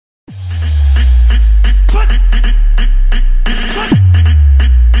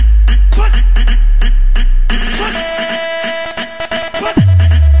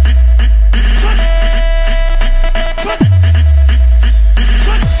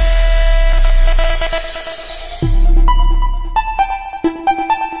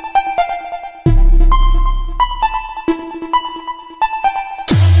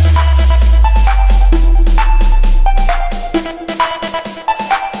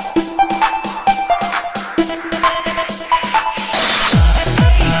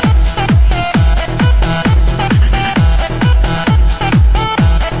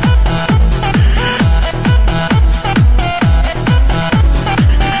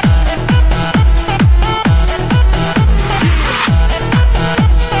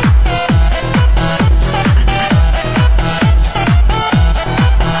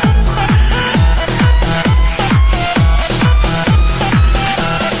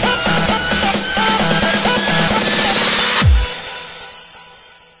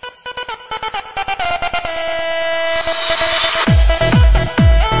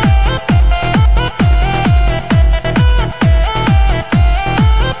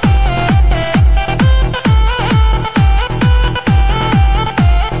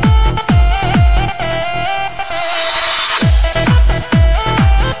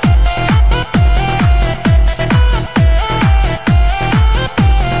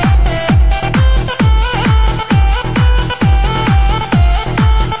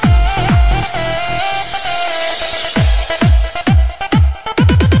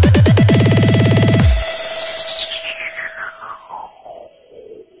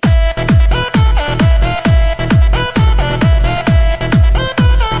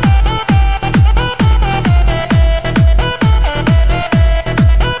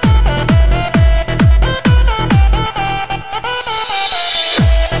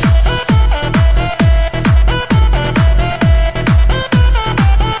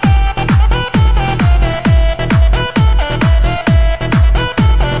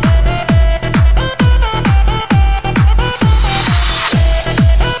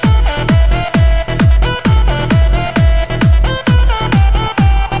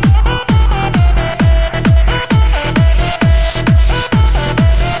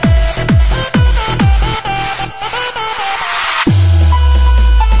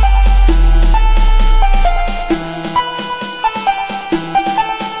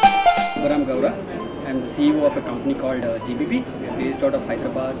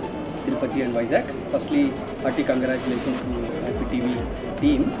Hyderabad, Tirupati and Vizag. Firstly, hearty congratulations to ITPV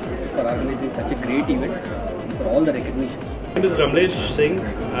team for organizing such a great event and for all the recognitions. My name is Ramlesh Singh.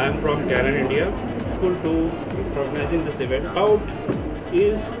 I am from Canada, India. Cool to organizing this event. Crowd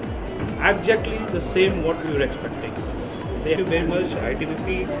is exactly the same what we were expecting. Thank you very much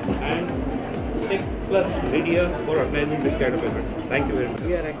ITPV and Tech Plus Media for organizing this kind of event. Thank you very much.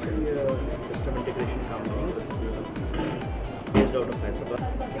 We are actually a system integration company based out of Hyderabad.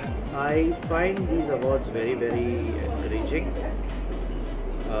 I find these awards very, very encouraging.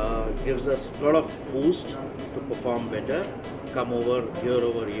 Gives us a lot of boost to perform better, come over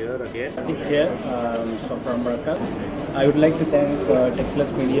year again. Here, so from America. I would like to thank Tech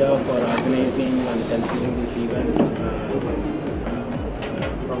Plus Media for organizing and considering this event. This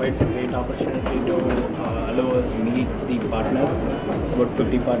provides a great opportunity to allow us meet the partners. About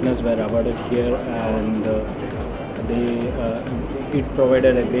 50 partners were awarded here, and it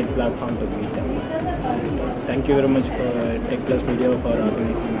provided a great platform to meet them. And thank you very much for Tech Plus Media for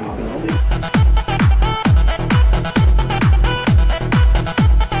organizing this.